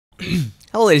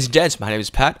Hello ladies and gents, my name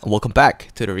is Pat and welcome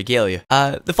back to the Regalia.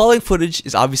 The following footage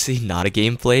is obviously not a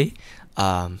gameplay.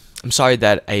 I'm sorry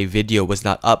that a video was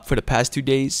not up for the past 2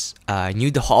 days. I knew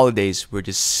the holidays were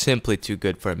just simply too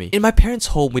good for me. In my parents'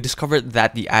 home, we discovered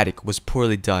that the attic was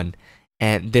poorly done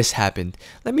and this happened.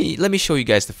 Let me show you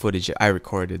guys the footage I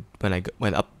recorded when I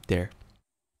went up there.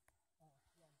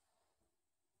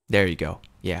 There you go.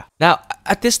 Yeah. Now,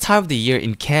 at this time of the year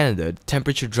in Canada, the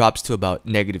temperature drops to about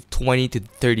 -20 to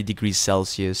 30 degrees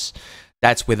Celsius.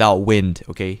 That's without wind,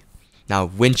 okay? Now,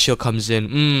 wind chill comes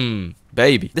in,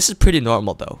 baby. This is pretty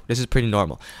normal though. This is pretty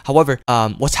normal. However,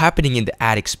 what's happening in the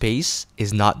attic space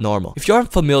is not normal. If you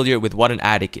aren't familiar with what an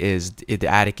attic is, the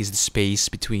attic is the space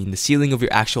between the ceiling of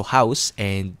your actual house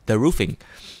and the roofing.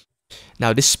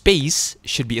 Now, this space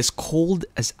should be as cold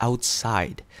as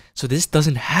outside. So this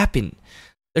doesn't happen.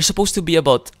 There's supposed to be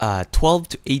about 12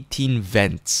 to 18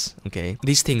 vents, okay?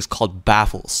 These things called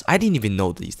baffles. I didn't even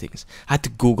know these things. I had to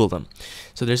Google them.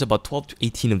 So there's about 12 to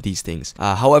 18 of these things.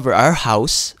 However, our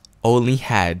house only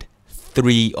had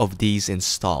 3 of these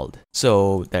installed.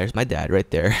 So there's my dad right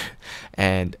there.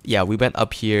 And yeah, we went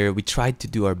up here. We tried to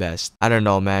do our best. I don't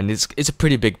know, man. It's a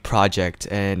pretty big project.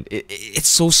 And it's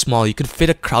so small. You could fit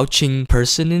a crouching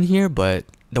person in here, but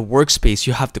the workspace,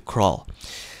 you have to crawl.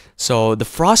 So the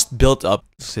frost built up,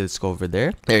 so let's go over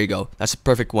there. There you go. That's a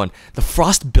perfect one. The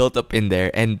frost built up in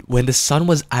there, and when the sun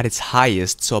was at its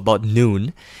highest, so about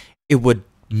noon, it would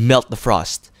melt the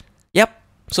frost. Yep.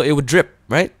 So it would drip,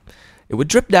 right? It would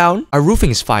drip down. Our roofing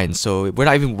is fine, so we're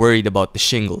not even worried about the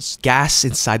shingles. Gas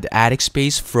inside the attic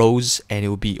space froze, and it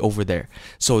would be over there.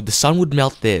 So the sun would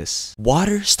melt this.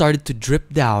 Water started to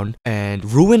drip down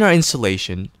and ruin our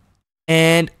insulation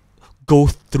and go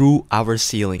through our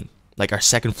ceiling. Like our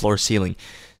second floor ceiling.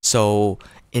 So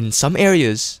in some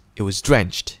areas it was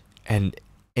drenched, and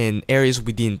in areas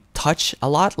we didn't touch a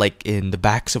lot, like in the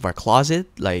backs of our closet,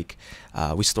 like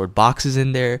we stored boxes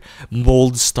in there,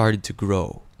 mold started to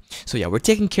grow. So yeah, we're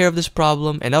taking care of this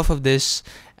problem. Enough of this.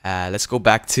 Let's go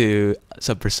back to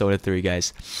some Persona 3,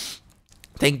 guys.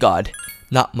 Thank God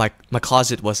not my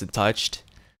closet wasn't touched.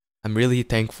 I'm really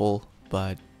thankful,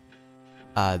 but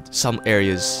some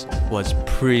areas was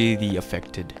pretty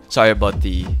affected. Sorry about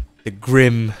the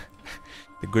grim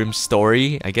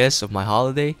story, I guess, of my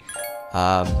holiday.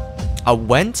 I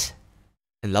went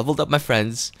and leveled up my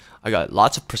friends. I got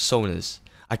lots of personas.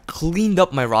 I cleaned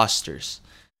up my rosters.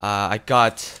 I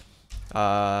got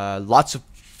lots of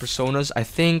personas. I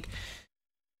think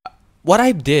what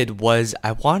I did was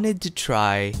I wanted to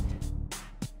try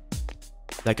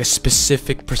like a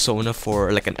specific persona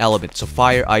for like an element. So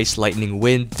fire, ice, lightning,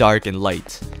 wind, dark, and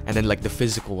light. And then like the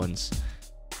physical ones.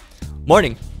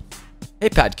 Morning. Hey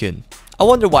Patkin. I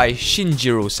wonder why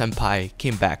Shinjiro senpai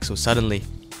came back so suddenly.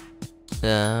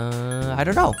 I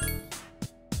don't know.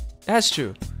 That's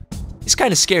true. It's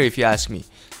kind of scary if you ask me.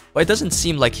 But it doesn't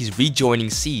seem like he's rejoining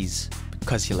C's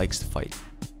because he likes to fight.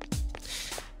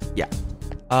 Yeah.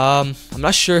 I'm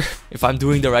not sure if I'm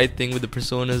doing the right thing with the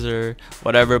personas or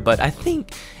whatever, but I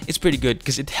think it's pretty good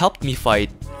because it helped me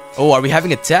fight. Oh, are we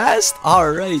having a test?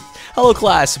 Alright. Hello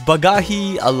class,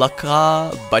 Bagahi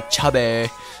Alaka Bachabe.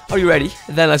 Are you ready?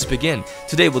 Then let's begin.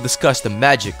 Today we'll discuss the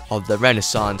magic of the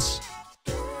Renaissance.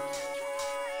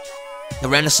 The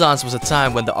Renaissance was a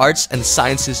time when the arts and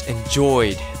sciences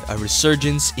enjoyed a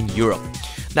resurgence in Europe.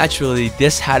 Naturally,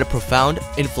 this had a profound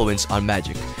influence on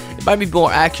magic. It might be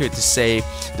more accurate to say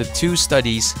the two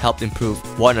studies helped improve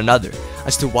one another.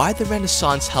 As to why the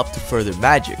Renaissance helped to further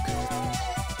magic,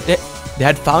 they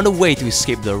had found a way to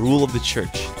escape the rule of the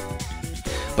church.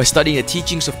 By studying the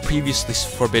teachings of previously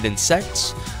forbidden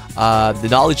sects, the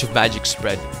knowledge of magic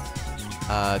spread.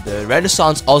 The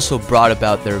Renaissance also brought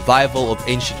about the revival of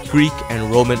ancient Greek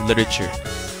and Roman literature.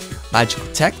 Magical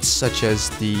texts such as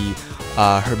the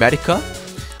Hermetica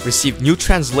received new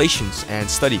translations and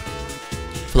study.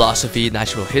 Philosophy,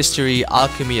 natural history,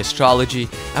 alchemy, astrology,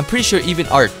 I'm pretty sure even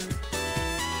art.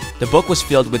 The book was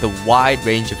filled with a wide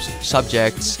range of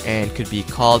subjects and could be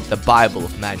called the Bible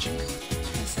of magic.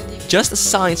 Just as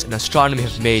science and astronomy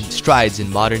have made strides in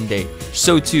modern day,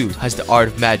 so too has the art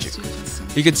of magic.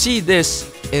 You can see this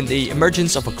in the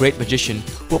emergence of a great magician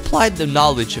who applied the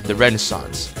knowledge of the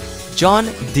Renaissance. John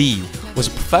Dee was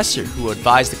a professor who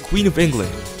advised the Queen of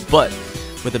England, but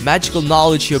with the magical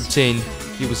knowledge he obtained,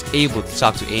 he was able to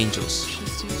talk to angels.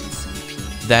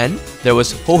 Then there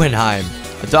was Hohenheim,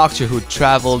 a doctor who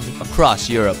traveled across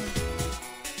Europe.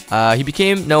 He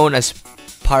became known as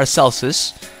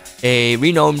Paracelsus, a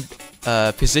renowned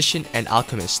physician and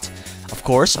alchemist. Of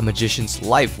course, a magician's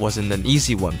life wasn't an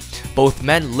easy one. Both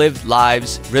men lived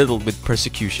lives riddled with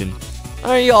persecution.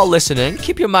 Are you all listening?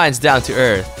 Keep your minds down to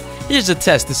earth. Here's a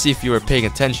test to see if you are paying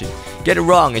attention. Get it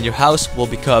wrong and your house will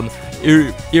become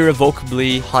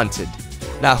irrevocably haunted.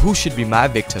 Now, who should be my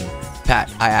victim?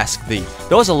 Pat, I ask thee.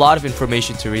 There was a lot of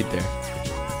information to read there.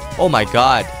 Oh my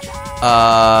god.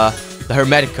 The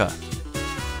Hermetica.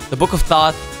 The Book of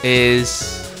Thoth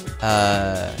is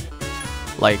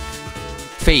like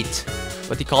fate.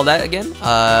 What do you call that again?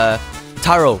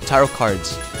 Tarot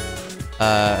cards.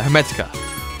 Hermetica.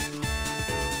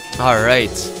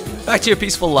 Alright. Back to your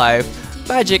peaceful life.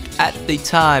 Magic at the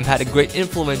time had a great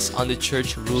influence on the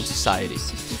church-ruled society.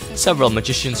 Several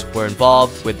magicians were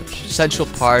involved with the central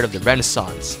part of the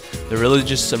Renaissance, the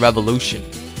religious revolution.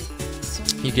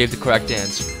 You gave the correct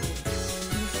answer.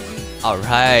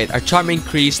 Alright, our charm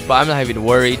increased, but I'm not even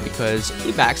worried because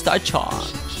we maxed our charm.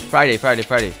 Friday.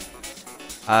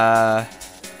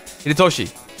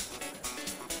 Hidetoshi.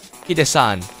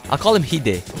 Hide-san. I'll call him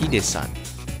Hide-san.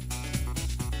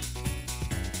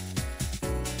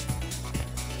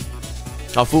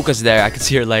 Oh, Fuka's there. I can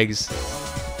see her legs.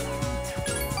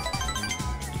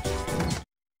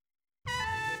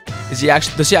 Does he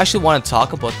actually want to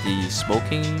talk about the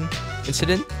smoking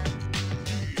incident?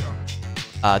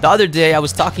 The other day, I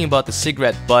was talking about the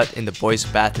cigarette butt in the boys'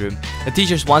 bathroom. The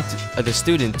teachers want the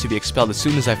student to be expelled as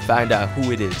soon as I find out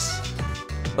who it is.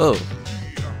 Oh.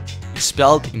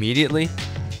 Expelled immediately?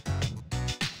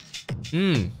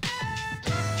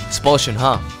 Expulsion,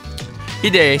 huh?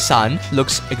 Hide-san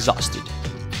looks exhausted.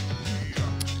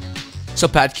 So,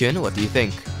 Patkin, what do you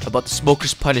think? About the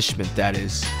smoker's punishment, that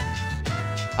is.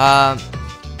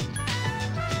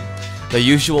 The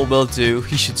usual will do.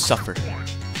 He should suffer.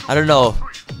 I don't know.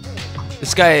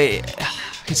 This guy,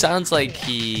 he sounds like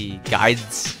he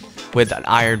guides with an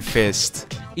iron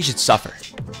fist. He should suffer.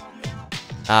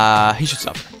 He should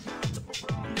suffer.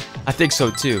 I think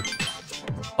so too.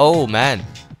 Oh man,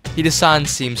 Hide-san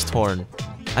seems torn.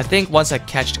 I think once I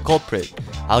catch the culprit,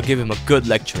 I'll give him a good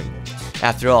lecturing.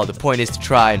 After all, the point is to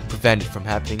try and prevent it from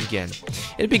happening again.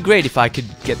 It'd be great if I could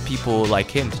get people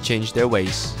like him to change their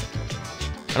ways.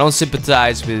 I don't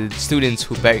sympathize with students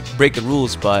who break the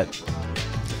rules, but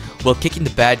will kicking the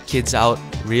bad kids out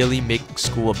really make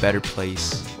school a better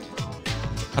place?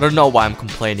 I don't know why I'm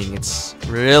complaining. It's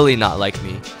really not like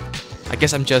me. I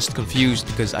guess I'm just confused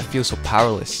because I feel so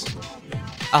powerless.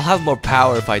 I'll have more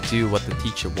power if I do what the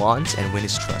teacher wants and win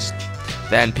his trust.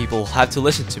 Then people will have to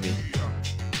listen to me.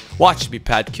 Watch me,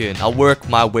 Patkin. I'll work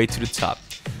my way to the top.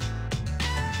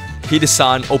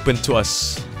 Hide-san open to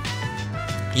us.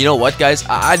 You know what, guys?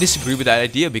 I disagree with that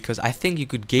idea because I think you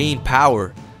could gain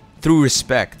power through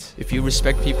respect. If you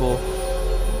respect people,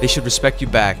 they should respect you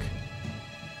back.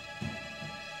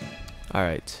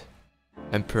 Alright.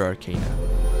 Emperor Arcana.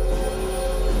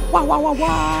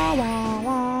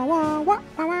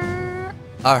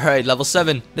 Alright, level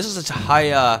 7. This is such a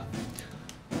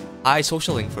high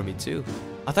social link for me too.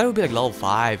 I thought it would be like level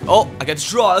 5. Oh, I get to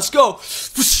draw. Let's go.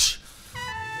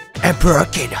 Emperor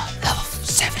Arcana, level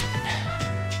 7.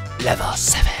 Level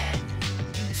 7.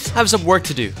 I have some work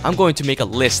to do. I'm going to make a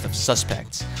list of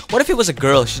suspects. What if it was a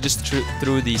girl? She just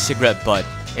threw the cigarette butt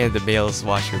in the male's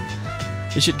washroom.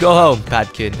 You should go home,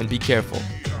 Patkin, and be careful.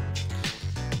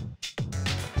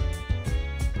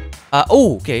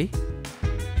 Oh, okay.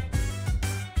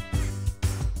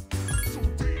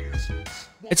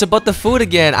 It's about the food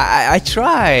again. I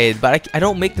tried, but I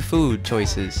don't make the food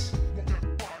choices.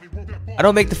 I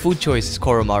don't make the food choices,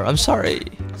 Koromaru. I'm sorry.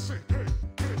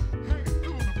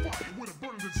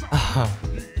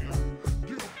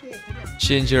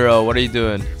 Shinjiro, what are you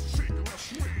doing?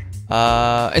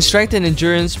 In strength and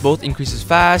endurance, both increases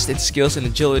fast. Its skills and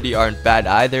agility aren't bad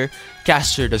either.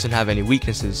 Caster doesn't have any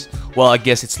weaknesses. Well, I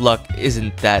guess its luck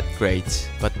isn't that great,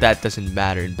 but that doesn't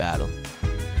matter in battle.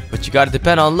 But you gotta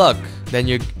depend on luck. Then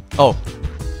you're...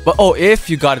 if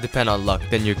you gotta depend on luck,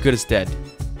 then you're good as dead.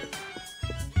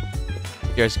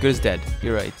 You're as good as dead.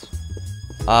 You're right.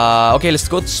 Okay, let's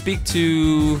go to speak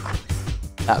to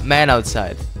that man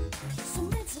outside.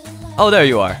 Oh, there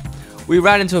you are. We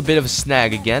ran into a bit of a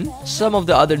snag again. Some of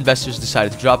the other investors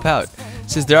decided to drop out.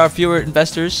 Since there are fewer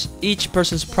investors, each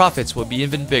person's profits will be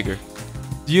even bigger.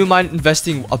 Do you mind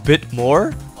investing a bit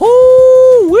more?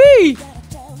 Hoo-wee!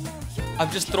 I'm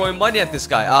just throwing money at this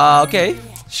guy. Okay.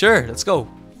 Sure, let's go.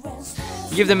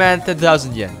 You give the man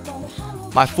 10,000 yen.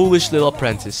 My foolish little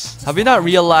apprentice. Have you not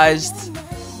realized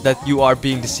that you are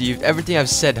being deceived? Everything I've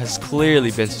said has clearly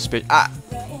been suspicious.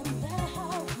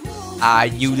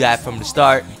 I knew that from the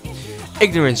start.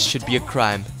 Ignorance should be a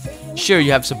crime. Sure,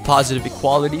 you have some positive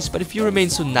qualities, but if you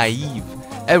remain so naive,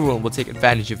 everyone will take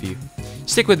advantage of you.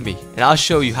 Stick with me, and I'll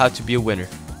show you how to be a winner.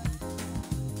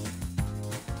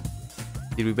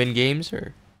 Did we win games,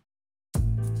 or?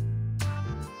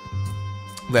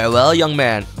 Very well, young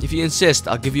man. If you insist,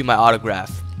 I'll give you my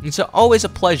autograph. It's always a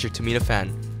pleasure to meet a fan.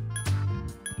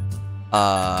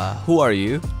 Who are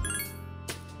you?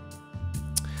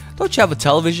 Don't you have a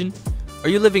television? Are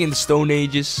you living in the Stone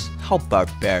Ages? How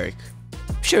barbaric.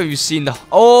 I'm sure you've seen the...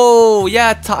 Oh,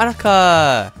 yeah,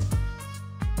 Tanaka!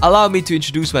 Allow me to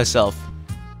introduce myself.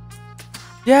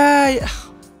 Yeah,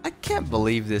 I can't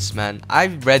believe this, man. I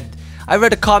read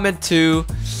a comment too.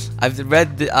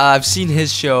 I've seen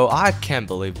his show. I can't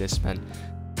believe this, man.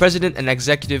 President and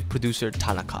executive producer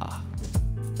Tanaka.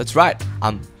 That's right,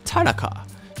 I'm Tanaka.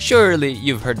 Surely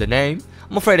you've heard the name.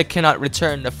 I'm afraid I cannot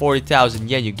return the 40,000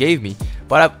 yen you gave me,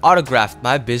 but I've autographed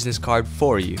my business card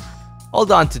for you.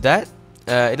 Hold on to that.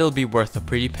 It'll be worth a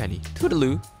pretty penny.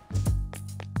 Toodaloo.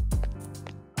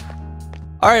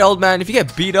 Alright, old man, if you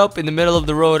get beat up in the middle of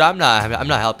the road, I'm not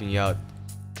helping you out.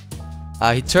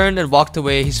 He turned and walked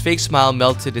away. His fake smile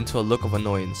melted into a look of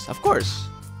annoyance. Of course.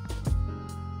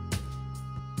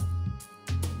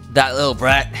 That little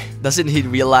brat. Doesn't he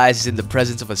realize he's in the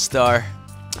presence of a star?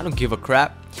 I don't give a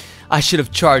crap. I should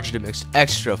have charged him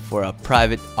extra for a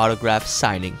private autograph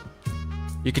signing.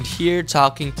 You can hear him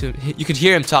talking to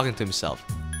himself.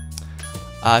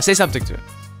 Say something to him.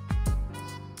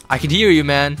 I can hear you,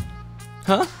 man.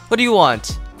 Huh? What do you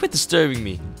want? Quit disturbing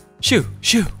me. Shoo,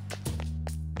 shoo.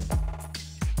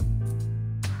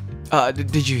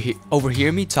 Did you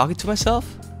overhear me talking to myself?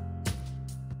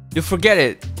 You'll forget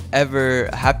it ever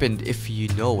happened if you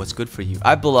know what's good for you.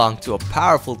 I belong to a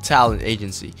powerful talent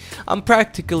agency. I'm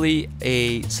practically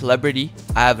a celebrity.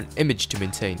 I have an image to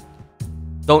maintain.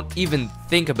 Don't even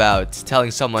think about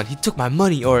telling someone he took my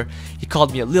money or he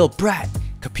called me a little brat.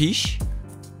 Capiche?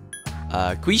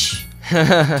 Quiche?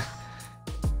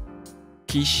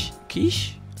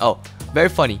 Quiche? Oh, very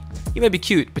funny. You may be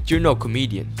cute, but you're no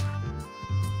comedian.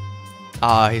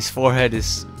 His forehead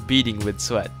is beading with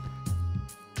sweat.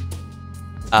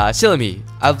 Silly me,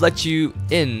 I've let you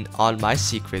in on my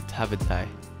secret, haven't I?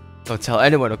 Don't tell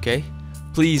anyone, okay?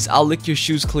 Please, I'll lick your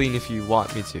shoes clean if you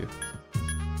want me to.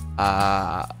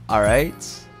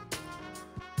 Alright.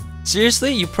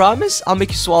 Seriously, you promise? I'll make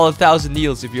you swallow 1,000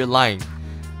 needles if you're lying.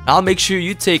 I'll make sure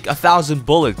you take 1,000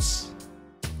 bullets.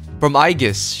 From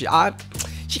Aegis.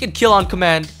 She can kill on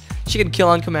command. She can kill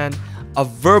on command. A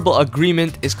verbal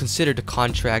agreement is considered a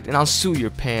contract, and I'll sue your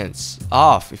pants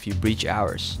off if you breach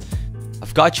ours.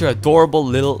 I've got your adorable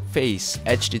little face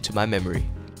etched into my memory.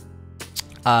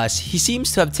 He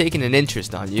seems to have taken an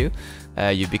interest on you.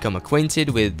 You've become acquainted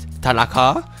with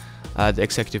Tanaka, the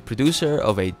executive producer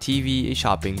of a TV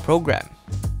shopping program.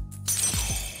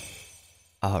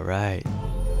 Alright.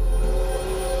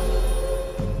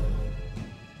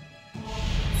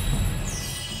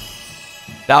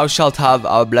 Thou shalt have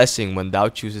our blessing when thou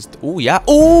choosest. Oh, yeah.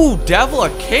 Oh, Devil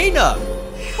Arcana.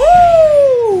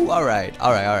 Woo! Alright.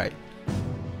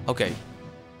 Okay.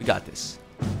 We got this.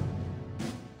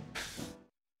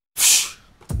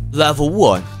 Level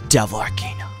 1, Devil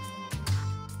Arcana.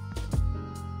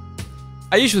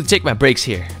 I usually take my breaks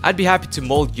here. I'd be happy to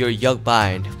mold your young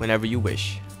mind whenever you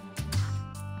wish.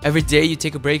 Every day you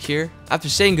take a break here. After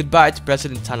saying goodbye to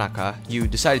President Tanaka, you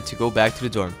decided to go back to the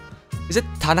dorm. Is it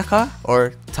Tanaka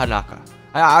or Tanaka?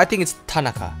 I think it's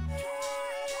Tanaka.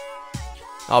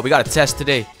 Oh, we got a test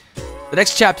today. The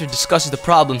next chapter discusses the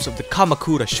problems of the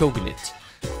Kamakura shogunate.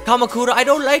 Kamakura, I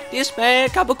don't like this, man.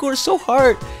 Kamakura is so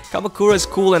hard. Kamakura is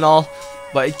cool and all,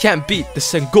 but it can't beat the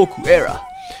Sengoku era.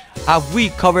 Have we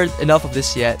covered enough of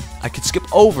this yet? I could skip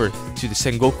over to the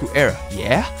Sengoku era.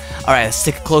 Yeah? Alright, let's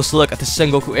take a close look at the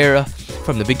Sengoku era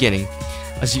from the beginning.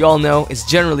 As you all know, it's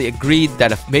generally agreed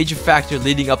that a major factor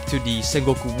leading up to the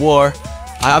Sengoku War,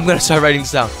 I'm gonna start writing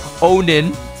this down.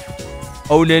 Onin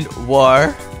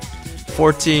War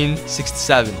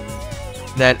 1467.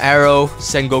 Then Arrow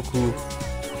Sengoku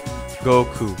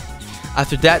Goku.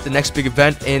 After that, the next big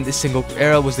event in the Sengoku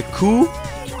era was the coup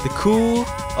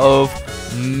of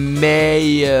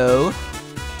Mayo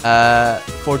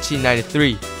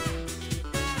 1493.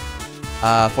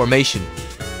 Formation.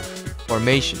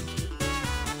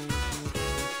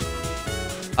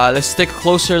 Let's take a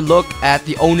closer look at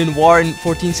the Onin War in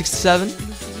 1467.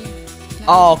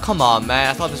 Oh, come on, man.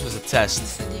 I thought this was a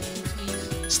test.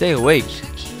 Stay awake.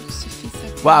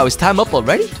 Wow, is time up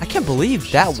already? I can't believe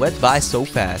that went by so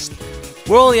fast.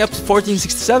 We're only up to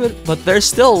 1467, but there's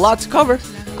still a lot to cover.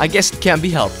 I guess it can't be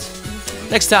helped.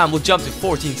 Next time, we'll jump to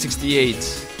 1468.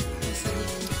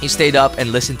 He stayed up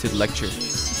and listened to the lecture.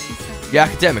 Your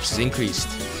academics has increased.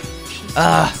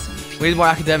 We need more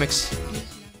academics.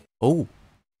 Oh.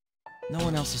 No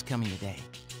one else is coming today.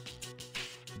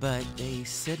 But they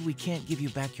said we can't give you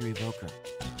back your evoker.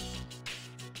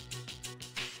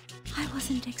 I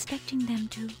wasn't expecting them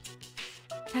to.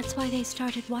 That's why they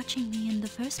started watching me in the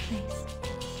first place.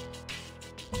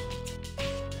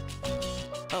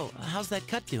 Oh, how's that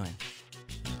cut doing?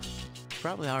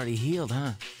 Probably already healed,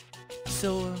 huh?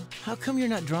 So, how come you're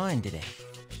not drawing today?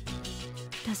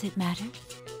 Does it matter?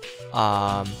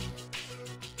 Well,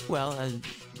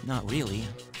 not really.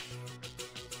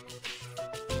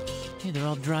 Hey, they're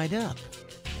all dried up.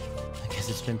 I guess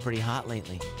it's been pretty hot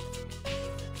lately.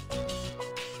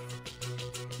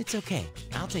 It's okay.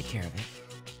 I'll take care of it.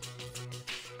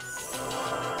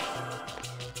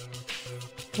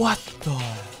 What the?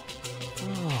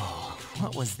 Oh,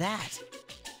 what was that?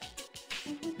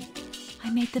 I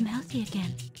made them healthy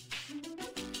again.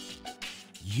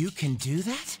 You can do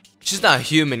that? She's not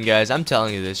human, guys. I'm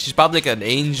telling you this. She's probably like an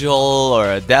angel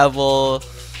or a devil.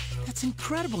 That's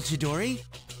incredible, Chidori.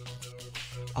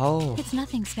 Oh. It's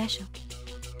nothing special.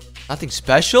 Nothing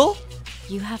special?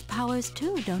 You have powers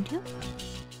too, don't you?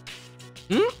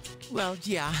 Hmm? Well,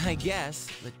 yeah, I guess,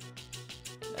 but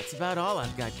that's about all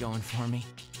I've got going for me.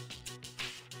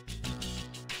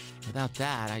 Without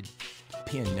that, I'd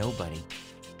be a nobody.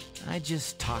 I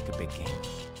just talk a big game,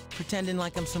 pretending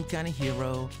like I'm some kind of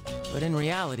hero, but in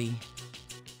reality,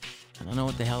 I don't know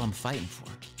what the hell I'm fighting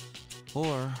for,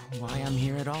 or why I'm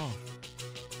here at all.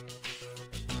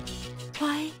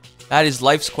 Why? That is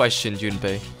life's question,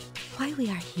 Junpei. Why we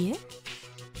are here?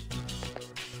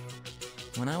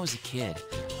 When I was a kid,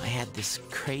 I had this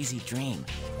crazy dream.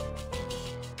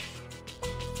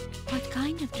 What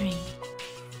kind of dream?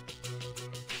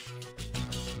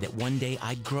 That one day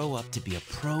I'd grow up to be a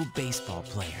pro baseball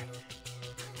player.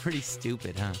 Pretty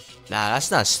stupid, huh? Nah, that's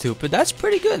not stupid. That's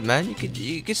pretty good, man.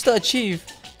 You could still achieve.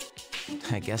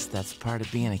 I guess that's part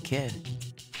of being a kid.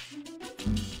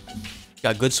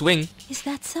 Got good swing. Is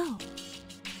that so?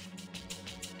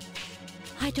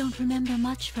 I don't remember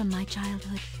much from my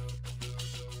childhood.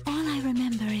 All I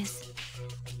remember is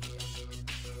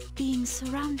being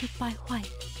surrounded by white.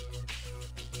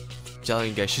 Telling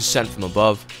you guys, she's sent from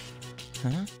above.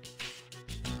 Huh?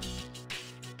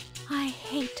 I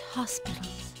hate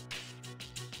hospitals.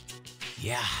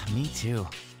 Yeah, me too.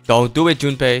 Don't do it,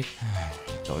 Junpei.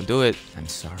 Don't do it. I'm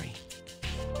sorry.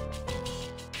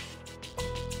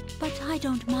 But I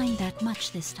don't mind that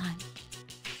much this time,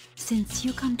 since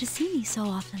you come to see me so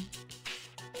often.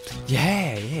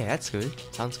 Yeah, that's good.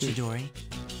 Sounds good. Chidori,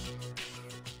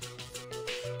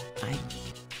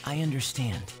 I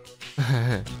understand.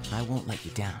 I won't let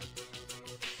you down.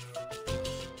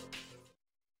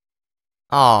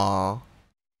 Aww.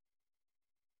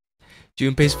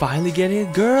 Junpei's finally getting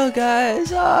a girl, guys.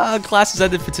 Class is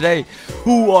ended for today.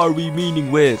 Who are we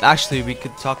meeting with? Actually, we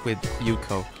could talk with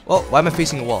Yuko. Oh, why am I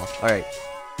facing a wall? Alright.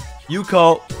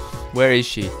 Yuko. Where is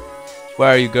she? Where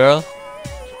are you, girl?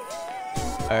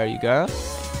 Where are you, girl?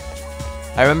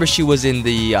 I remember she was in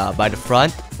the, by the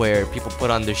front, where people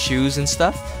put on their shoes and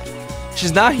stuff.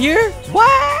 She's not here?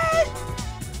 What?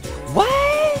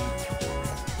 What?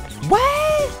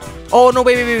 What? Oh, no,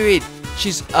 wait.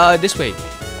 She's, this way.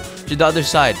 To the other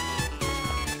side.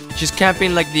 She's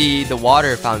camping like the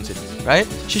water fountain, right?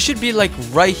 She should be like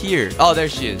right here. Oh, there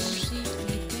she is.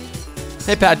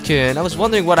 Hey, Patkin. I was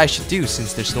wondering what I should do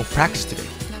since there's no practice today.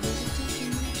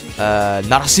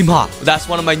 Narasimha. That's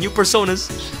one of my new personas.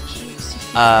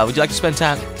 Would you like to spend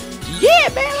time? Yeah,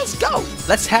 man, let's go.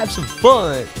 Let's have some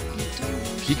fun.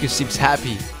 Kiku seems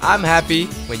happy. I'm happy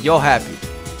when you're happy.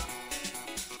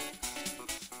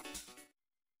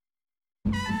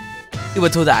 We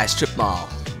went to the ice strip mall.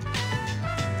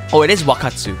 Oh, it is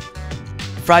Wakatsu.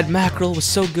 Fried mackerel was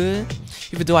so good.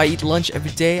 Even though I eat lunch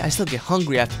every day, I still get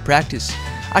hungry after practice.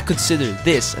 I consider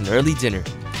this an early dinner.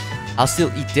 I'll still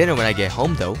eat dinner when I get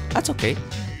home though. That's okay.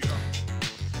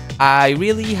 I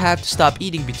really have to stop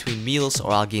eating between meals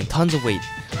or I'll gain tons of weight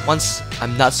once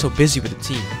I'm not so busy with the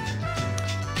team.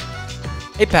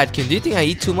 Hey Patkin, do you think I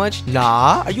eat too much?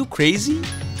 Nah, are you crazy?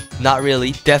 Not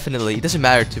really, definitely. It doesn't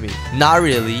matter to me. Not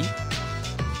really.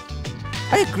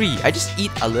 I agree, I just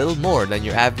eat a little more than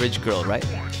your average girl, right?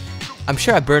 I'm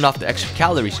sure I burn off the extra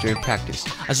calories during practice.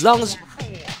 As long as...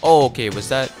 Oh, okay, was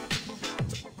that...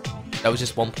 That was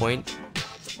just 1 point.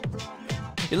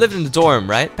 You lived in the dorm,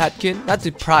 right, Patkin? Not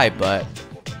to pry, but...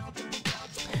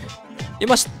 You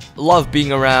must love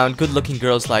being around good-looking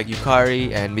girls like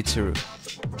Yukari and Mitsuru.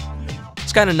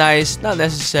 It's kinda nice, not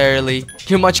necessarily.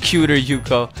 You're much cuter,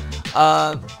 Yuko.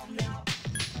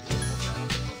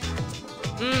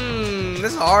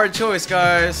 This is a hard choice,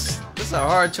 guys. This is a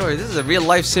hard choice. This is a real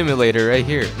life simulator right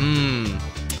here.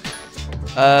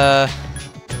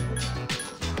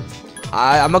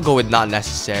 I'm gonna go with not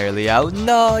necessarily.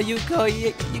 No, you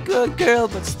good girl,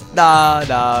 but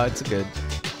no, it's good.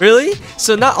 Really?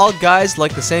 So not all guys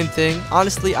like the same thing?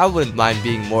 Honestly, I wouldn't mind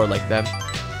being more like them.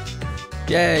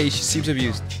 Yay, she seems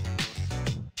amused.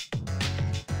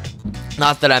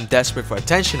 Not that I'm desperate for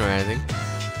attention or anything.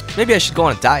 Maybe I should go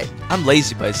on a diet. I'm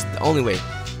lazy, but it's the only way.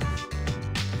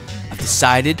 I've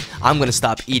decided I'm gonna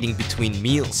stop eating between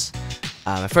meals.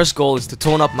 My first goal is to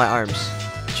tone up my arms.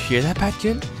 Did you hear that,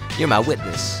 Patkin? You're my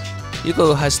witness.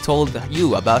 Yuko has told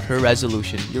you about her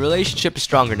resolution. Your relationship is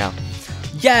stronger now.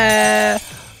 Yeah!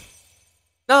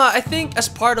 No, I think as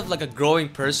part of like a growing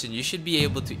person, you should be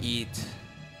able to eat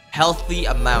healthy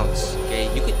amounts.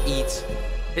 Okay, you could eat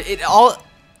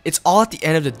it's all at the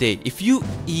end of the day. If you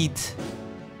eat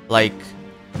like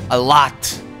a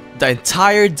lot the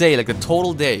entire day, like the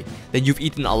total day, then you've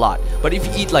eaten a lot. But if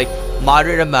you eat like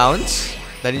moderate amounts,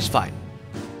 then it's fine.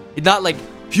 It's not like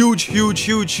huge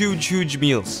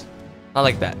meals. Not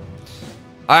like that.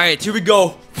 Alright, here we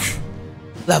go.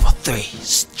 Level 3,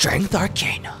 Strength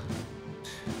Arcana.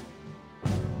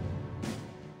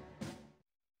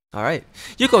 Alright,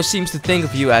 Yuko seems to think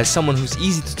of you as someone who's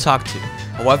easy to talk to.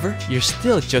 However, you're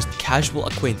still just casual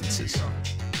acquaintances.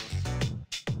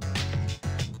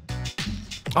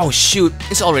 Oh shoot,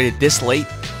 it's already this late.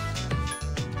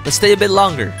 Let's stay a bit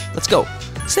longer. Let's go.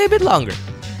 Stay a bit longer.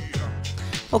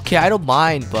 Okay, I don't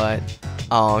mind, but...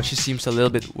 Oh, she seems a little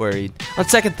bit worried. On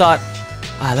second thought,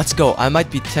 let's go. I might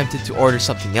be tempted to order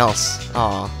something else.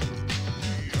 Aw.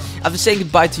 After saying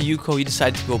goodbye to Yuko, you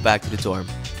decide to go back to the dorm.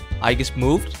 Aigis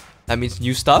moved. That means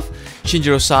new stuff.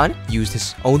 Shinjiro-san used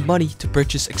his own money to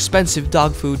purchase expensive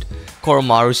dog food.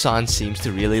 Koromaru-san seems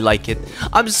to really like it.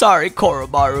 I'm sorry,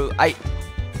 Koromaru.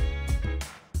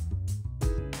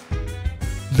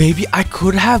 Maybe I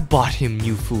could have bought him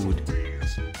new food.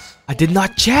 I did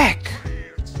not check.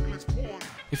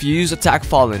 If you use Attack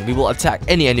Fallen, we will attack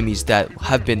any enemies that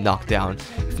have been knocked down.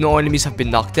 If no enemies have been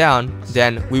knocked down,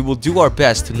 then we will do our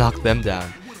best to knock them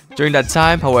down. During that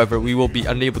time, however, we will be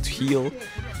unable to heal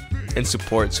and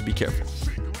support, so be careful.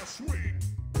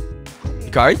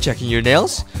 Hikari, checking your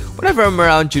nails? Whenever I'm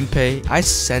around Junpei, I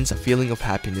sense a feeling of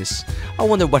happiness. I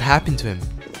wonder what happened to him.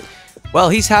 Well,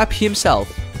 he's happy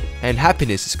himself, and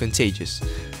happiness is contagious.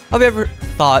 Have you ever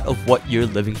thought of what you're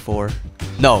living for?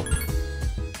 No.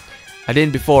 I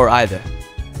didn't before either,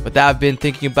 but I've been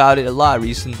thinking about it a lot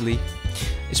recently.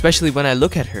 Especially when I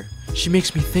look at her. She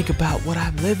makes me think about what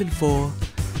I'm living for.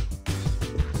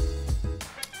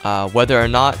 Whether or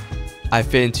not I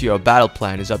fit into your battle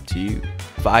plan is up to you.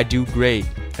 If I do, great.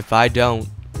 If I don't,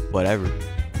 whatever.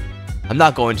 I'm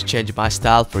not going to change my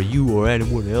style for you or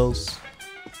anyone else.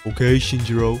 Okay,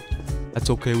 Shinjiro. That's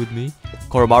okay with me.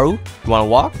 Koromaru, you wanna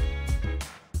walk?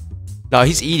 No,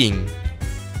 he's eating.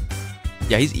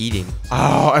 Yeah, he's eating.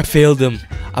 Oh, I failed him.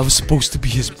 I was supposed to be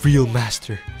his real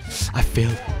master. I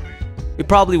failed. We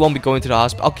probably won't be going to the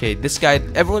hospital. Okay, this guy,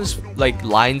 everyone's like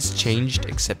lines changed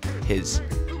except his.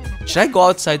 Should I go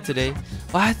outside today?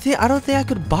 Well, I don't think I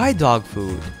could buy dog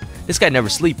food. This guy never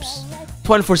sleeps.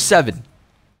 24/7.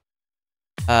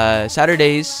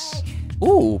 Saturdays.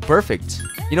 Ooh, perfect.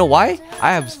 You know why?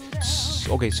 I have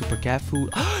okay, super cat food.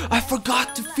 I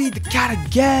forgot to feed the cat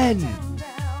again.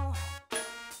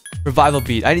 Revival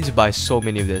beat. I need to buy so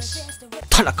many of this.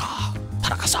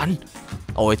 Tanaka-san.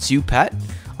 Oh, it's you, Pat?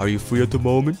 Are you free at the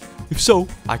moment? If so,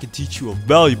 I can teach you a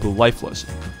valuable life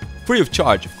lesson. Free of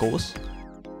charge, of course.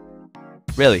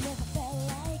 Really?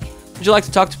 Would you like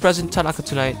to talk to President Tanaka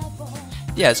tonight?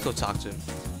 Yeah, let's go talk to him.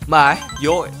 My,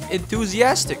 you're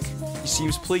enthusiastic. He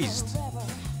seems pleased.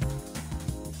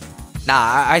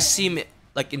 Nah, I seem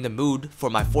like in the mood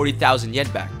for my 40,000 yen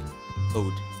back.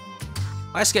 Mood.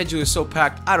 My schedule is so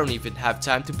packed, I don't even have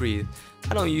time to breathe.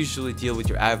 I don't usually deal with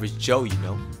your average Joe, you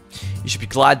know. You should be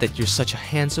glad that you're such a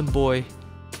handsome boy.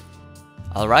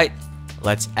 Alright,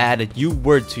 let's add a new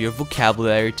word to your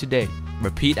vocabulary today.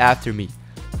 Repeat after me.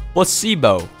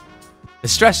 Placebo. The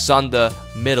stress is on the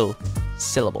middle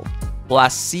syllable.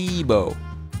 Placebo.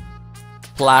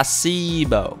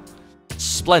 Placebo.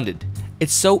 Splendid.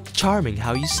 It's so charming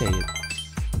how you say it.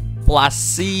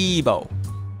 Placebo.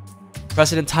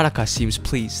 President Tanaka seems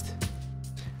pleased.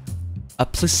 A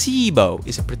placebo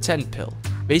is a pretend pill.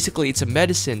 Basically, it's a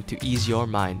medicine to ease your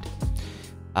mind.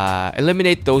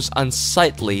 Eliminate those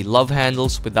unsightly love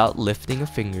handles without lifting a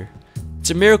finger. It's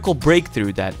a miracle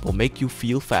breakthrough that will make you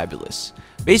feel fabulous.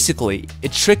 Basically,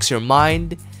 it tricks your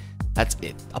mind. That's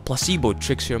it. A placebo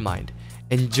tricks your mind.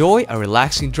 Enjoy a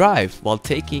relaxing drive while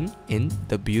taking in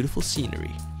the beautiful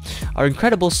scenery. Our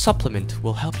incredible supplement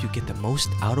will help you get the most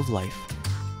out of life.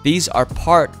 These are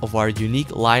part of our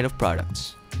unique line of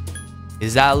products.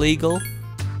 Is that legal?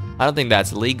 I don't think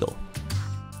that's legal.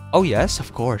 Oh yes,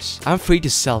 of course. I'm free to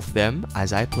sell them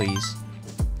as I please.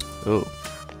 Ooh.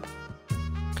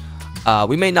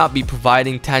 We may not be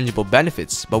providing tangible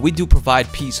benefits, but we do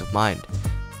provide peace of mind.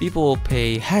 People will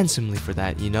pay handsomely for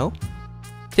that, you know?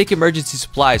 Take emergency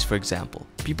supplies, for example.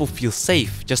 People feel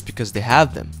safe just because they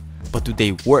have them. But do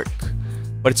they work?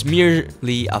 But it's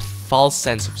merely a false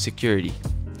sense of security.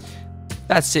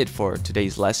 That's it for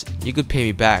today's lesson. You could pay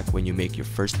me back when you make your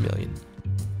first million.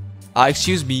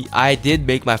 Excuse me, I did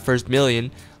make my first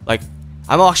million. Like,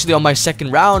 I'm actually on my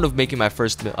second round of making my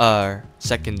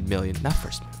second million, not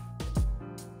first million.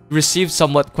 Received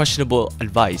somewhat questionable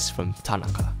advice from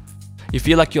Tanaka. You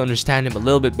feel like you understand him a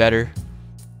little bit better.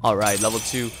 Alright, level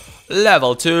 2.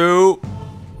 Level 2!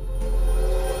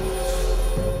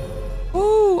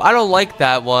 Ooh, I don't like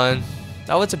that one.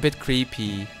 That one's a bit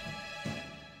creepy.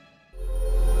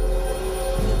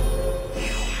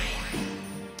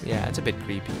 Yeah, it's a bit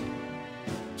creepy.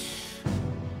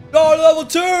 Oh, level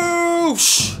 2!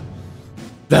 Shh.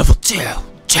 Level 2,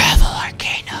 Travel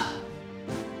Arcana.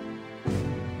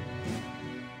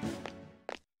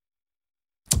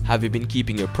 Have you been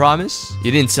keeping your promise?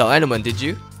 You didn't tell anyone, did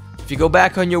you? If you go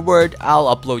back on your word,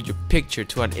 I'll upload your picture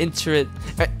to an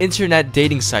internet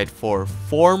dating site for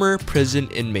former prison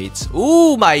inmates.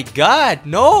 Oh my god,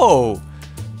 no!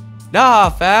 Nah,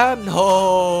 fam,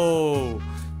 no!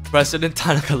 President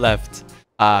Tanaka left.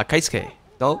 Kaisuke,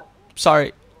 no,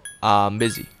 sorry. I'm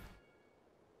busy.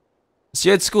 See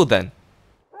you at school then.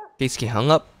 Keisuke hung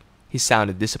up. He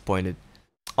sounded disappointed.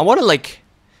 I want to like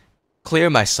clear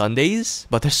my Sundays,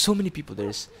 but there's so many people.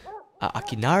 There's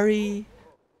Akinari.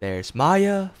 There's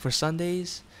Maya for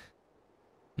Sundays.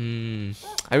 I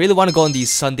really want to go on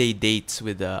these Sunday dates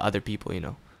with other people, you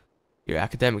know. Your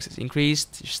academics has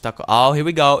increased. You're stuck. Oh, here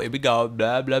we go. Here we go.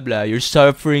 Blah, blah, blah. You're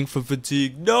suffering from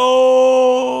fatigue. No!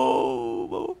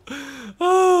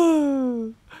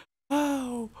 Oh.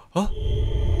 Oh. Huh?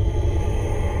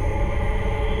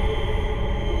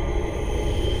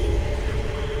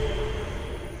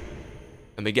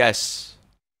 Let me guess.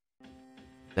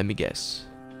 Let me guess.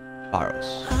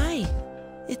 Faros. Hi.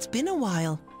 It's been a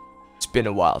while. It's been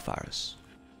a while, Faros.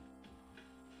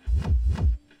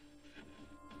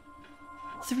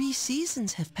 3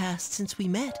 seasons have passed since we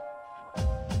met.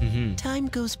 Time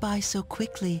goes by so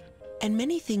quickly, and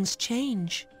many things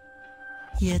change.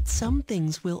 Yet some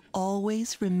things will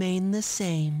always remain the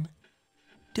same.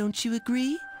 Don't you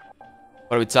agree?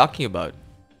 What are we talking about?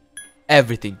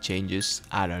 Everything changes.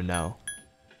 I don't know.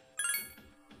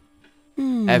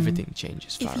 Everything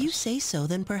changes, Faros. If you say so,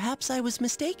 then perhaps I was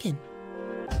mistaken.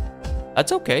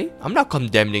 That's okay. I'm not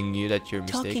condemning you that you're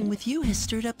mistaken. Talking with you has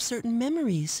stirred up certain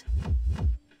memories.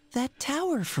 That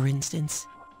tower, for instance.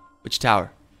 Which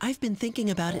tower? I've been thinking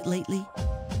about it lately.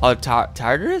 Oh,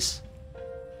 Tartarus?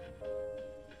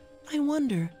 I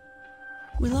wonder,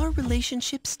 will our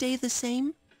relationship stay the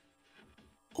same?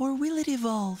 Or will it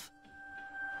evolve?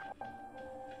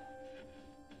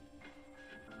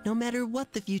 No matter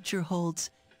what the future holds,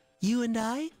 you and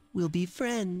I will be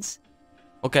friends.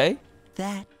 Okay.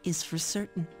 That is for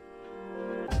certain.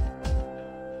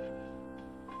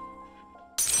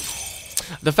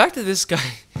 The fact that this guy,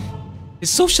 his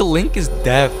social link is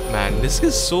death, man. This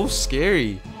is so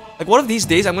scary. Like one of these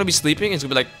days, I'm gonna be sleeping and it's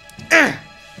gonna be like,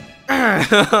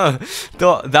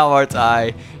 thou art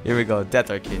I. Here we go, Death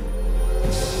Arcade.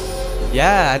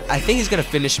 Yeah, I think he's gonna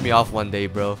finish me off one day,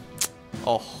 bro.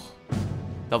 Oh,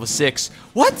 level 6.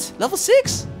 What? Level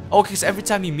 6? Oh, because every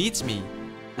time he meets me,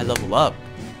 I level up.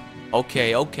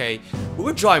 Okay, okay. We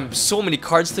were drawing so many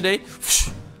cards today.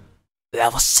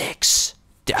 Level 6.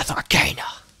 Death Arcana.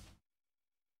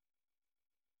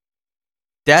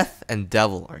 Death and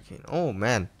Devil Arcana. Oh,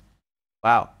 man.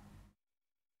 Wow.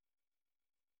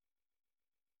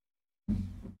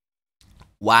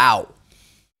 Wow.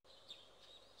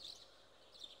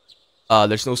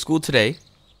 There's no school today.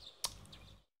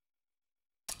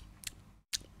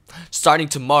 Starting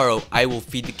tomorrow, I will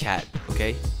feed the cat.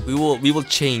 Okay, we will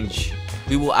change.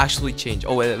 We will actually change.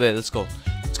 Oh wait, let's go.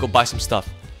 Let's go buy some stuff.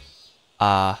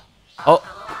 Oh.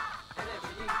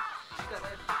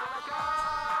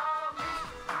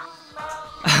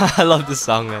 I love this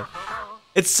song, man.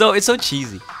 It's so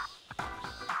cheesy.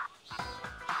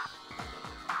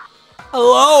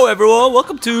 Hello, everyone.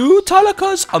 Welcome to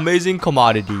Tanaka's Amazing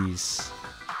Commodities.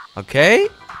 Okay.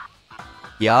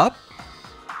 Yup.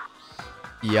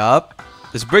 Yup.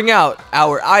 Let's bring out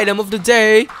our item of the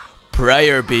day,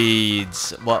 prayer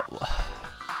beads. What?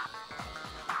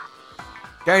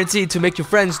 Guaranteed to make your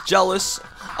friends jealous.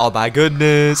 Oh my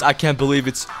goodness, I can't believe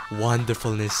its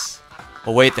wonderfulness.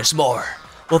 Oh wait, there's more.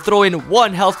 We'll throw in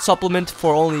 1 health supplement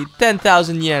for only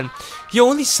 10,000 yen. He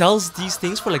only sells these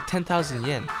things for like 10,000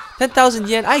 yen. 10,000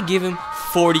 yen, I give him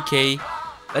 40k.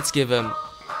 Let's give him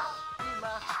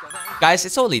Guys,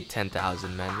 it's only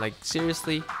 10,000, man. Like,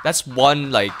 seriously? That's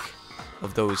one, like,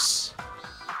 of those,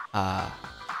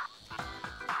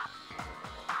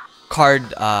 card,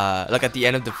 like at the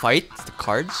end of the fight, the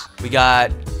cards. We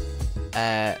got,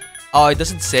 oh, it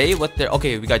doesn't say what they're,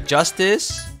 okay, we got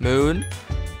Justice, Moon,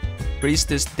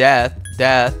 Priestess, Death,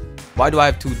 Death. Why do I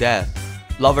have 2 Death?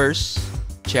 Lovers,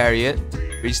 Chariot,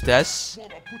 Priestess,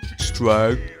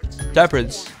 Strength,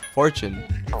 Temperance, Fortune.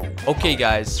 Okay,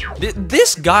 guys,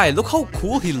 this guy, look how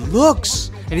cool he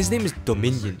looks, and his name is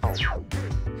Dominion.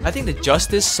 I think the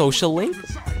Justice Social Link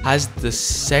has the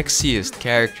sexiest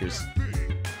characters.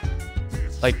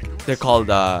 Like, they're called,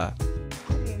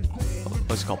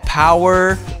 what's it called?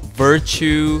 Power,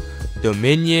 Virtue,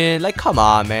 Dominion. Like, come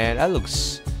on, man, that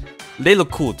looks, they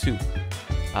look cool too.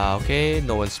 Okay,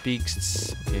 no one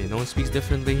speaks. Okay, no one speaks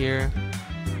differently here.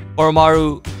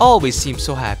 Oromaru always seems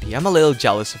so happy. I'm a little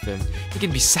jealous of him. He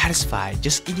can be satisfied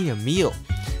just eating a meal.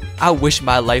 I wish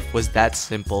my life was that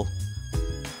simple.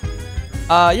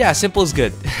 Yeah, simple is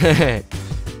good.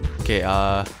 Okay,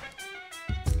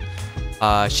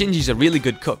 Shinji's a really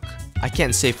good cook. I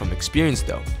can't say from experience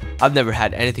though. I've never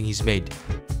had anything he's made.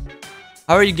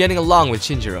 How are you getting along with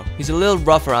Shinjiro? He's a little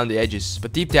rough around the edges,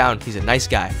 but deep down, he's a nice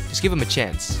guy. Just give him a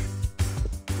chance.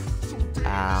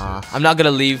 I'm not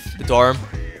gonna leave the dorm,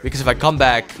 because if I come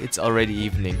back, it's already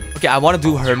evening. Okay, I want to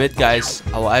do Hermit, guys.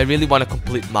 I really want to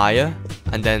complete Maya,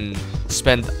 and then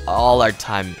spend all our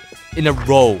time in a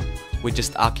row with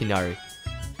just Akinari.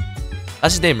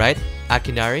 That's his name, right?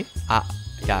 Akinari?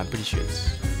 Yeah, I'm pretty sure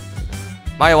it's...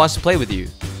 Maya wants to play with you.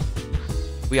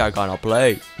 We are gonna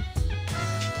play.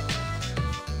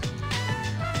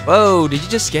 Whoa, did you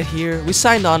just get here? We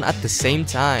signed on at the same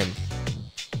time.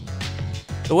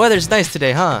 The weather's nice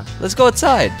today, huh? Let's go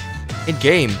outside. In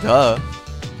game, duh.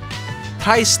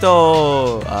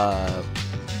 Kaisto.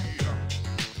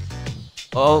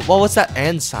 Oh, well, what's that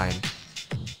and sign?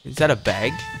 Is that a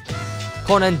bag?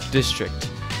 Konan District.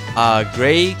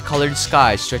 Gray colored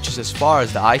sky stretches as far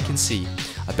as the eye can see.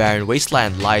 A barren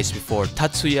wasteland lies before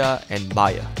Tatsuya and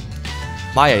Maya.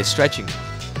 Maya is stretching.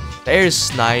 The air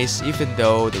is nice even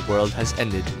though the world has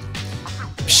ended.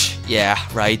 Psh, yeah,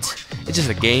 right. It's just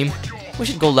a game. We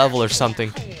should go level or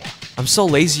something. I'm so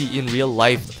lazy in real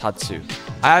life, Tatsu.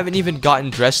 I haven't even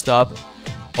gotten dressed up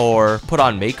or put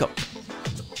on makeup.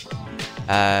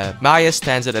 Maya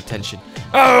stands at attention.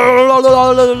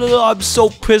 I'm so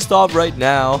pissed off right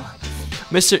now.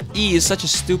 Mr. E is such a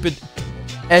stupid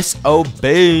SOB.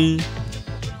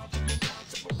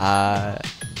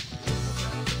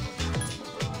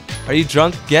 Are you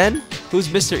drunk again? Who's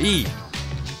Mr. E?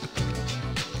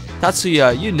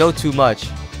 Tatsuya, you know too much.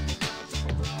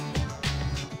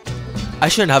 I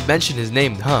shouldn't have mentioned his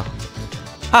name, huh? Ha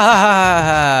ha ha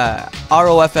ha ha.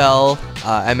 ROFL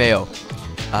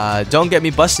MAO. Don't get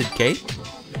me busted, Kate.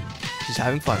 She's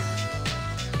having fun.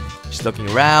 She's looking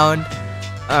around.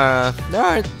 There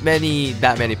aren't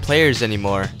that many players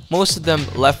anymore. Most of them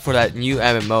left for that new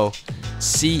MMO.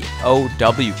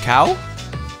 COW? Cow?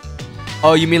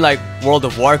 Oh, you mean like World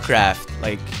of Warcraft?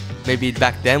 Like, maybe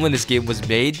back then when this game was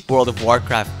made, World of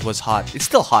Warcraft was hot. It's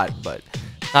still hot, but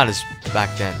not as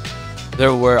back then.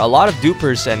 There were a lot of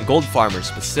dupers and gold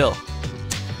farmers, but still.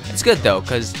 It's good though,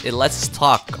 because it lets us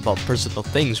talk about personal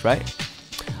things, right?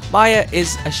 Maya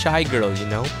is a shy girl, you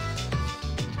know?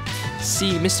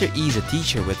 See, Mr. E is a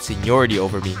teacher with seniority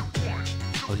over me.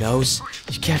 Who knows?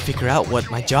 You can't figure out what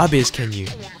my job is, can you?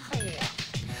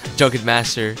 Junket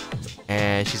Master,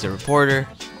 and she's a reporter,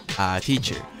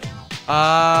 teacher.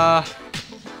 I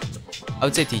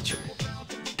would say teacher.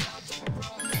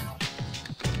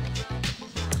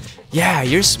 Yeah,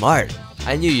 you're smart.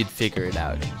 I knew you'd figure it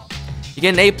out. You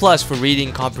get an A+ for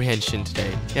reading comprehension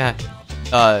today. Yeah.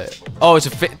 Oh, it's a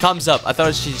thumbs up. I thought it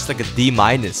was just like a D-.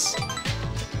 Maya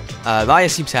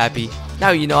seems happy. Now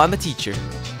you know I'm a teacher.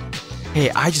 Hey,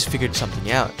 I just figured something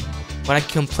out. When I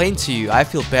complain to you, I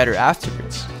feel better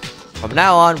afterwards. From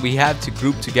now on, we have to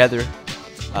group together.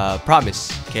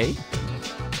 Promise, okay?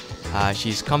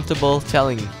 She's comfortable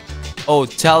telling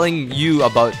you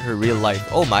about her real life.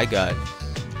 Oh my god.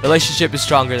 Relationship is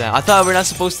stronger now. I thought we're not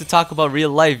supposed to talk about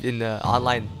real life in the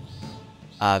online.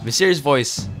 Mysterious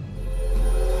voice.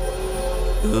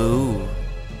 Ooh.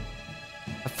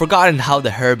 I've forgotten how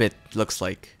the hermit looks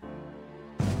like.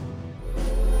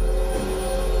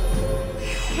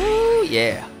 Ooh,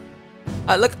 yeah.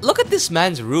 Look at this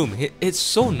man's room. It's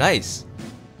so nice.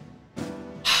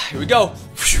 Here we go.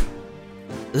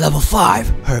 Level 5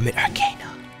 Hermit Arcana.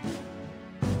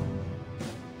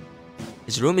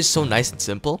 His room is so nice and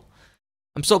simple.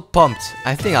 I'm so pumped.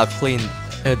 I think I'll clean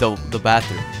the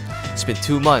bathroom. It's been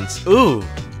 2 months. Ooh.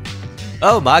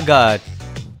 Oh my god.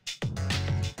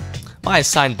 Maya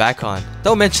signed back on.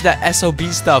 Don't mention that SOB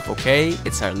stuff, okay?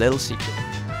 It's our little secret.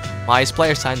 Maya's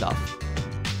player signed off.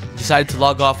 Decided to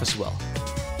log off as well.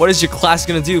 What is your class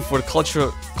gonna do for the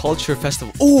culture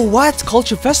festival? Oh, what?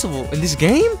 Culture festival in this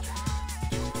game?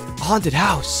 Haunted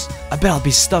house. I bet I'll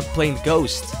be stuck playing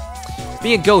Ghost.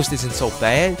 Being a ghost isn't so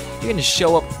bad. You're gonna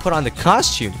show up and put on the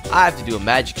costume. I have to do a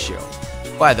magic show.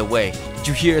 By the way, did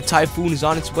you hear a typhoon is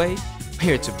on its way? I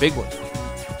hear it's a big one.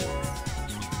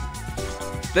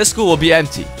 This school will be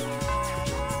empty.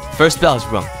 First bell is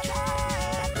rung.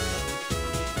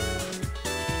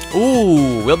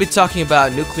 Ooh, we'll be talking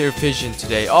about nuclear fission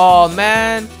today. Oh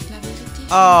man.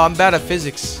 Oh, I'm bad at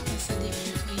physics.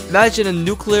 Imagine a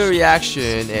nuclear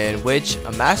reaction in which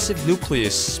a massive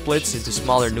nucleus splits into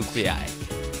smaller nuclei,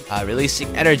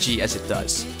 releasing energy as it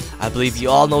does. I believe you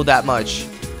all know that much.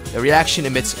 The reaction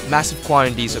emits massive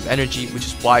quantities of energy, which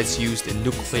is why it's used in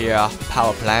nuclear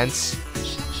power plants.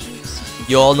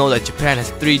 You all know that Japan has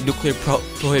 3 nuclear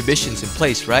prohibitions in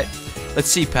place, right? Let's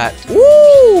see, Pat.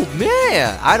 Ooh,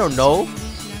 man, I don't know.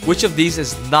 Which of these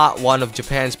is not one of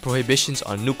Japan's prohibitions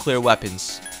on nuclear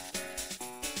weapons?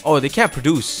 Oh, they can't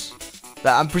produce.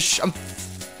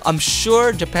 I'm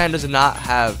sure Japan does not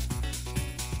have.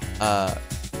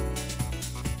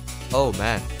 Oh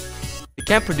man, they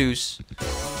can't produce.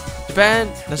 Japan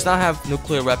does not have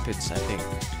nuclear weapons, I think.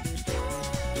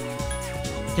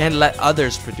 Can't let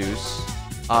others produce.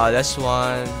 This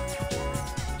one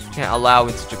can't allow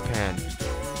into Japan.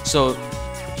 So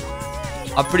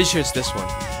I'm pretty sure it's this one.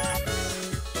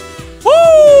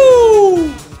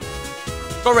 Woo!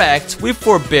 Correct. We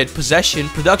forbid possession,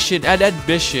 production, and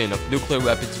admission of nuclear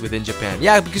weapons within Japan.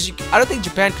 Yeah, because I don't think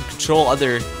Japan can control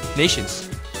other nations.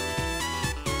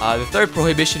 The third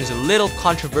prohibition is a little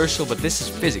controversial, but this is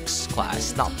physics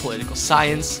class, not political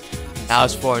science. Now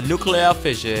it's for nuclear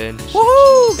fission.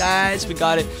 Woohoo, guys, we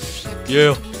got it.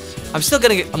 Yeah. I'm still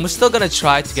gonna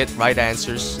try to get right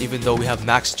answers, even though we have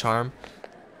max charm.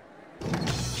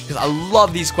 Because I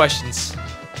love these questions.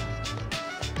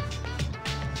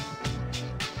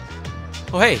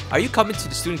 Oh hey, are you coming to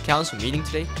the student council meeting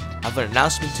today? I have an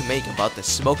announcement to make about the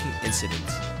smoking incident.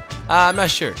 I'm not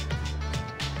sure.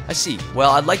 I see.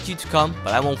 Well, I'd like you to come,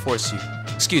 but I won't force you.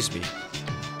 Excuse me.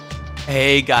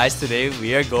 Hey guys, today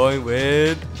we are going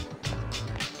with...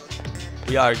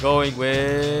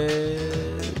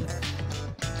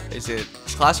 Is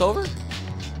class over?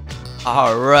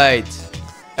 Alright.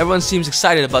 Everyone seems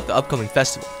excited about the upcoming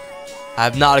festival. I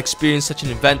have not experienced such an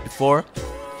event before.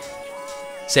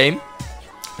 Same.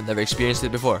 I've never experienced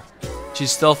it before.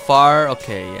 She's still far.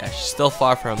 Okay, yeah, she's still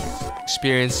far from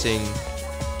experiencing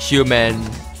human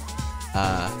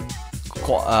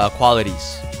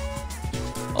qualities.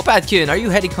 Oh, Patkin, are you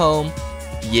heading home?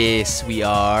 Yes, we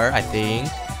are, I think.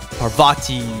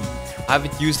 Parvati. I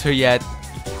haven't used her yet,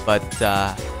 but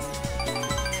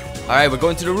alright, we're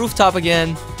going to the rooftop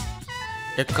again.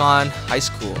 Ircon High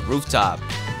School rooftop.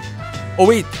 Oh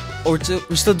wait,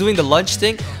 we're still doing the lunch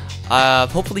thing.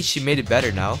 Hopefully she made it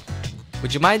better now.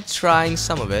 Would you mind trying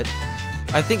some of it?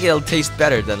 I think it'll taste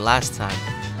better than last time.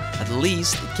 At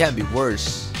least it can't be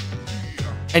worse.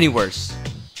 Any worse.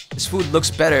 This food looks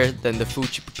better than the food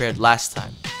she prepared last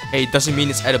time. Hey, it doesn't mean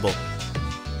it's edible.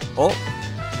 Oh.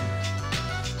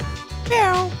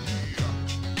 Meow.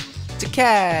 It's a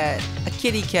cat. A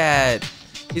kitty cat.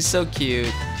 He's so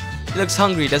cute. He looks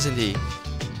hungry, doesn't he?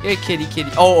 Here, kitty,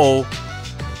 kitty. Oh.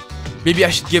 Maybe I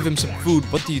should give him some food.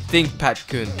 What do you think,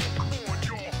 Pat-kun?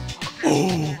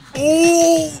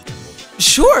 Oh.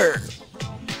 Sure.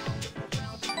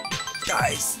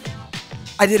 Guys,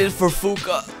 I did it for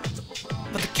Fuka,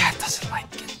 but the cat doesn't like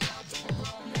it.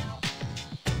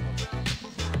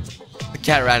 The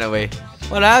cat ran away.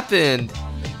 What happened?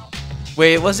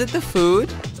 Wait, was it the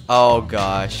food? Oh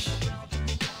gosh.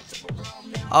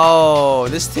 Oh,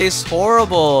 this tastes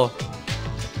horrible.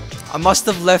 I must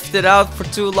have left it out for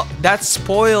too long. That's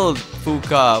spoiled,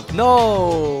 Fuka.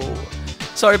 No.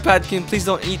 Sorry, Patkin. Please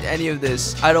don't eat any of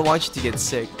this. I don't want you to get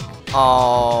sick.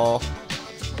 Oh.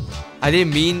 I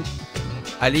didn't mean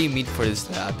for this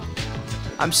to happen.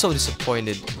 I'm so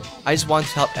disappointed. I just want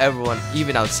to help everyone,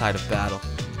 even outside of battle.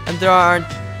 And there aren't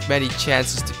many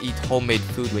chances to eat homemade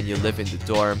food when you live in the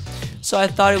dorm. So I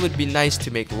thought it would be nice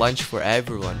to make lunch for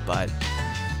everyone, but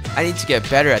I need to get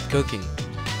better at cooking.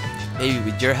 Maybe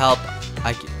with your help,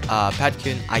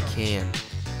 Patkin, I can.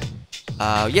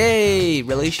 Yay!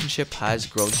 Relationship has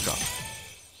grown strong.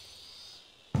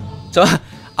 So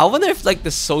I wonder if like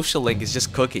the social link is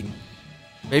just cooking.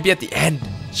 Maybe at the end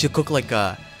she'll cook like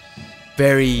a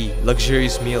very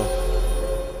luxurious meal.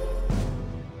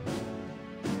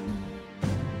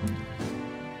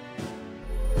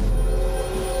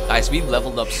 Guys, we've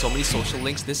leveled up so many social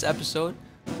links this episode.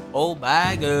 Oh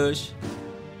my gosh.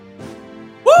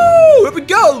 Woo! Here we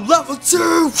go! Level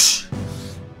 2!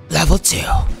 Level 2.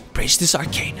 Praise this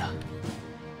Arcana.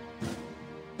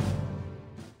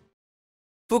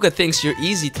 Fuga thinks you're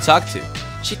easy to talk to.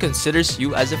 She considers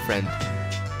you as a friend.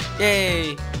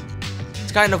 Yay!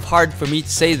 It's kind of hard for me to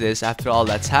say this after all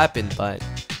that's happened, but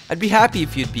I'd be happy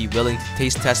if you'd be willing to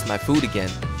taste test my food again.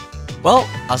 Well,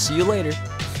 I'll see you later.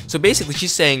 So basically,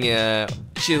 she's saying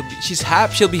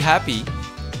she'll be happy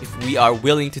if we are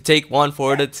willing to take one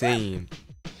for the team.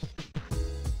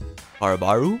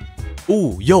 Harabaru?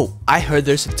 Ooh, yo, I heard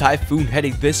there's a typhoon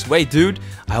heading this way, dude.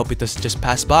 I hope it doesn't just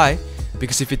pass by,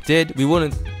 because if it did, we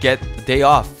wouldn't get the day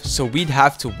off. So we'd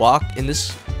have to walk in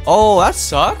this. Oh, that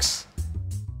sucks.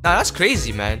 Nah, that's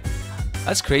crazy, man.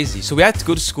 That's crazy. So we have to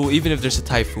go to school even if there's a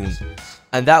typhoon.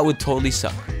 And that would totally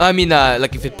suck. I mean,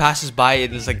 like if it passes by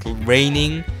and it's like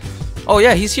raining. Oh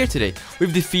yeah, he's here today.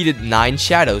 We've defeated 9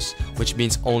 shadows, which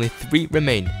means only 3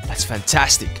 remain. That's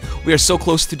fantastic. We are so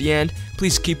close to the end.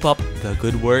 Please keep up the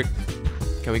good work.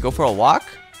 Can we go for a walk?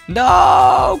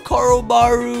 No,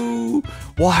 Koromaru.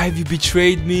 Why have you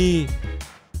betrayed me?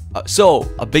 So,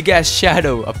 a big ass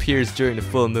shadow appears during the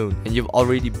full moon, and you've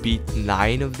already beat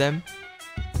 9 of them?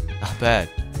 Not bad.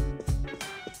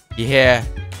 Yeah.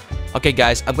 Okay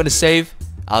guys, I'm gonna save.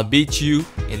 I'll beat you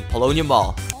in Polonia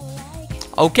Mall.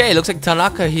 Okay, looks like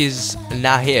Tanaka, he's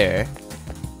not here.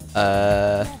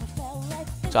 So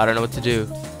I don't know what to do.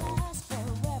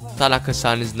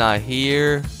 Tanaka-san is not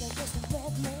here.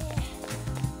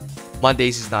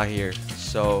 Mondays is not here.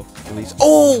 So, at least.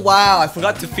 Oh, wow, I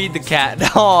forgot to feed the cat.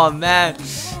 Oh, man.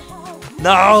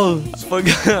 No. I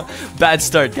forgot. Bad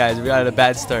start, guys. We got a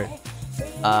bad start.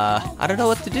 I don't know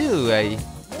what to do.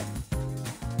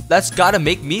 That's gotta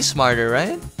make me smarter,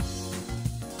 right?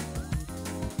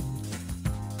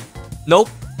 Nope.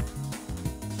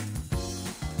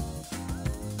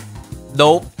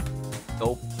 Nope.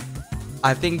 Nope.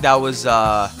 I think that was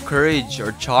courage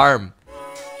or charm.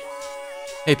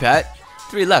 Hey Pat,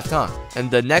 3 left, huh?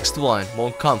 And the next one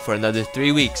won't come for another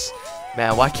 3 weeks.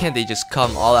 Man, why can't they just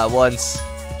come all at once?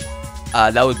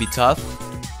 That would be tough.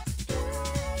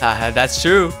 That's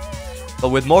true. But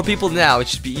with more people now, it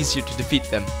should be easier to defeat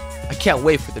them. I can't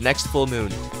wait for the next full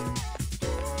moon.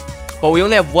 But we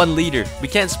only have 1 leader. We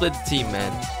can't split the team,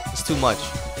 man. It's too much.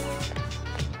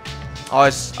 Oh,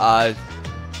 it's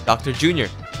Dr. Junior.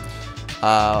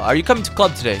 Are you coming to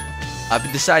club today? I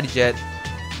haven't decided yet.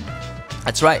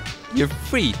 That's right. You're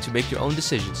free to make your own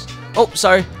decisions. Oh,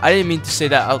 sorry. I didn't mean to say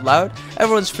that out loud.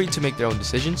 Everyone's free to make their own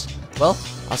decisions. Well,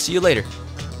 I'll see you later.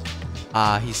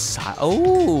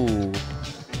 Oh,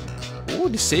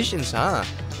 decisions, huh?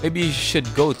 Maybe you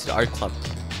should go to the art club.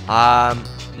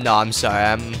 No, I'm sorry.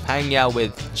 I'm hanging out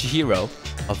with Chihiro.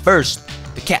 But first,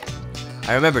 the cat.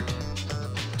 I remembered.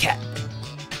 Cat.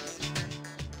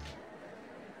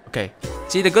 Okay.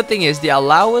 See, the good thing is they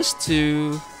allow us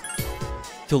to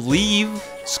leave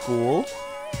school,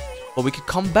 but we could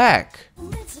come back.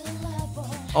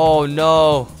 Oh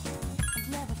no.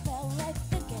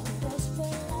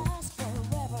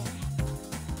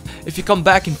 If you come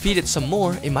back and feed it some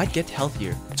more, it might get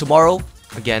healthier. Tomorrow,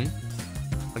 again.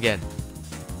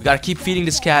 We gotta keep feeding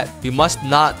this cat. We must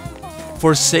not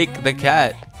forsake the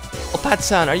cat. Oh,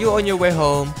 Pat-san, are you on your way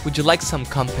home? Would you like some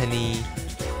company?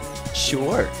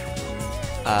 Sure.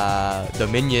 The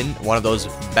minion, one of those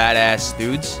badass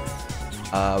dudes.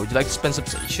 Would you like to spend some?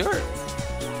 Sure.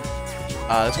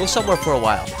 Let's go somewhere for a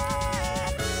while.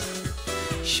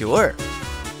 Sure.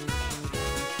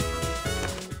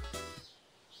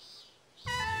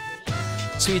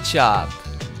 Sweet job.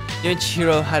 You and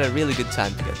Chihiro had a really good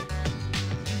time together.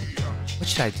 What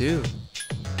should I do?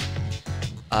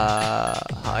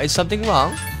 Is something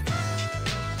wrong?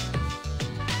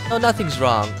 No, nothing's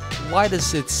wrong. Why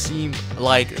does it seem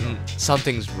like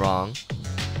something's wrong?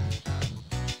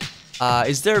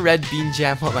 Is there a red bean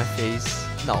jam on my face?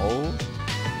 No.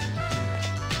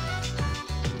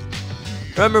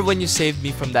 Remember when you saved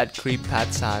me from that creep,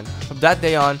 Pat-san? From that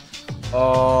day on,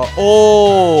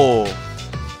 oh!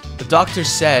 The doctor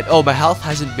said, oh, my health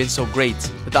hasn't been so great.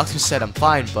 The doctor said I'm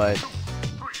fine, but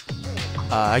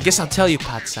I guess I'll tell you,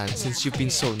 Pat-san, since you've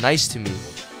been so nice to me.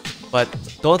 But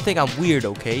don't think I'm weird,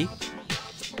 okay?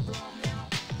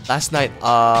 Last night,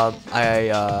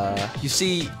 you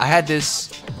see, I had this,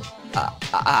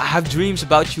 I have dreams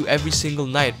about you every single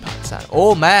night, Pat-san.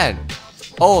 Oh man!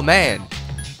 Oh man!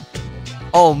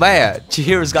 Oh man!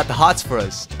 Chihiro's got the hots for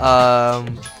us.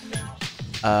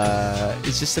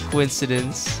 It's just a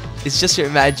coincidence. It's just your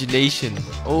imagination.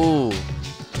 Oh.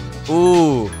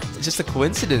 Ooh. It's just a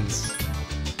coincidence.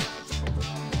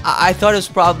 I thought it was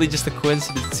probably just a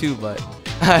coincidence too, but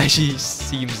she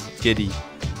seems giddy.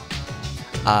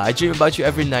 I dream about you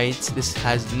every night. This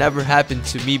has never happened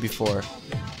to me before.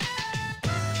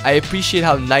 I appreciate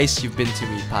how nice you've been to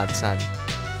me, Pan-san.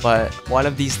 But one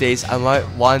of these days, I might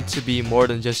want to be more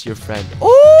than just your friend.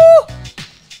 Oh!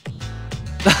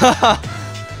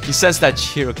 You sense that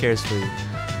Chihiro cares for you.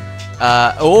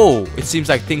 Oh, it seems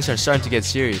like things are starting to get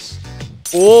serious.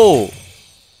 Oh!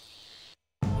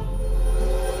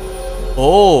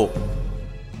 Oh!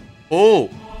 Oh!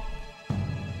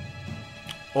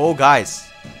 Oh, guys.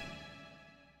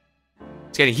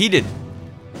 It's getting heated.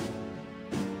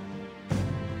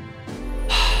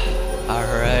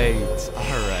 Alright,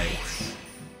 alright.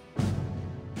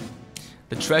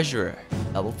 The treasurer,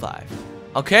 level 5.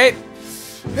 Okay,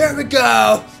 here we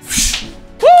go.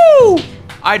 Woo!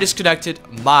 I disconnected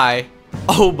my...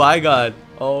 Oh my god.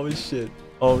 Oh shit.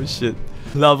 Oh shit.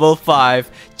 Level 5,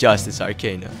 Justice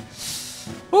Arcana.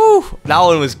 Woo! That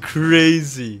one was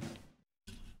crazy.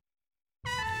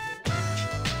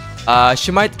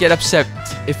 She might get upset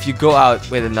if you go out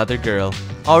with another girl.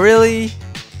 Oh, really?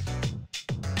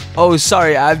 Oh,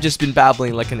 sorry, I've just been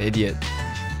babbling like an idiot.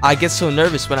 I get so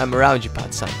nervous when I'm around you,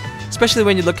 Pat-san. Especially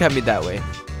when you look at me that way.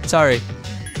 Sorry.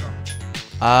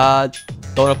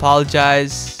 Don't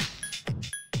apologize.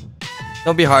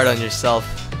 Don't be hard on yourself.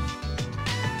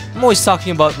 I'm always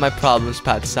talking about my problems,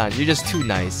 Pat-san. You're just too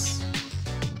nice.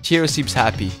 Chihiro seems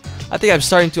happy. I think I'm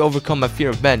starting to overcome my fear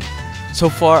of men. So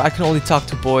far, I can only talk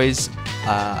to boys.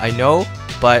 I know,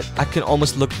 but I can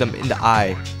almost look them in the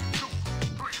eye.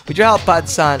 With your help,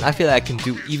 Pat-san, I feel like I can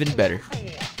do even better.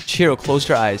 Chihiro closed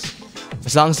her eyes.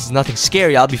 As long as it's nothing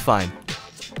scary, I'll be fine.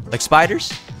 Like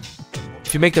spiders?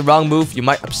 If you make the wrong move, you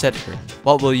might upset her.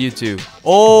 What will you do?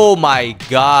 Oh my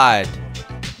god.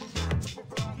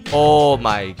 Oh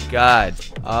my god.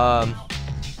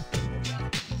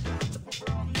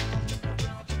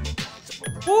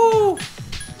 Woo!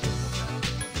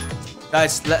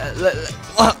 Guys,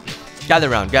 gather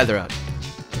around, gather around.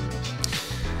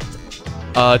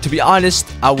 To be honest,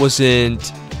 I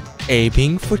wasn't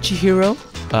aiming for Chihiro.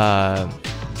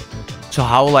 So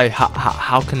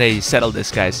how can I settle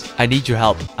this, guys? I need your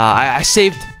help. I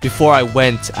saved before I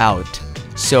went out,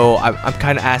 so I'm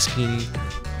kind of asking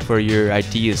for your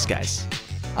ideas, guys.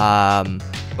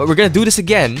 But we're gonna do this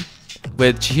again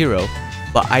with Chihiro,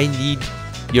 but I need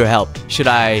your help. Should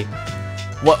I?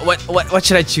 What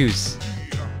should I choose?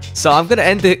 So I'm gonna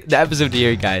end the episode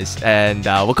here, guys, and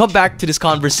we'll come back to this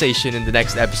conversation in the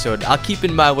next episode. I'll keep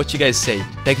in mind what you guys say.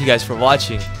 Thank you guys for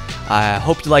watching. I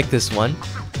hope you like this one.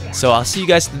 So I'll see you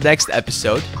guys in the next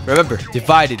episode. Remember,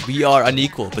 divided we are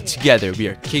unequal, but together we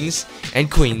are kings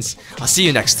and queens. I'll see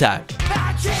you next time.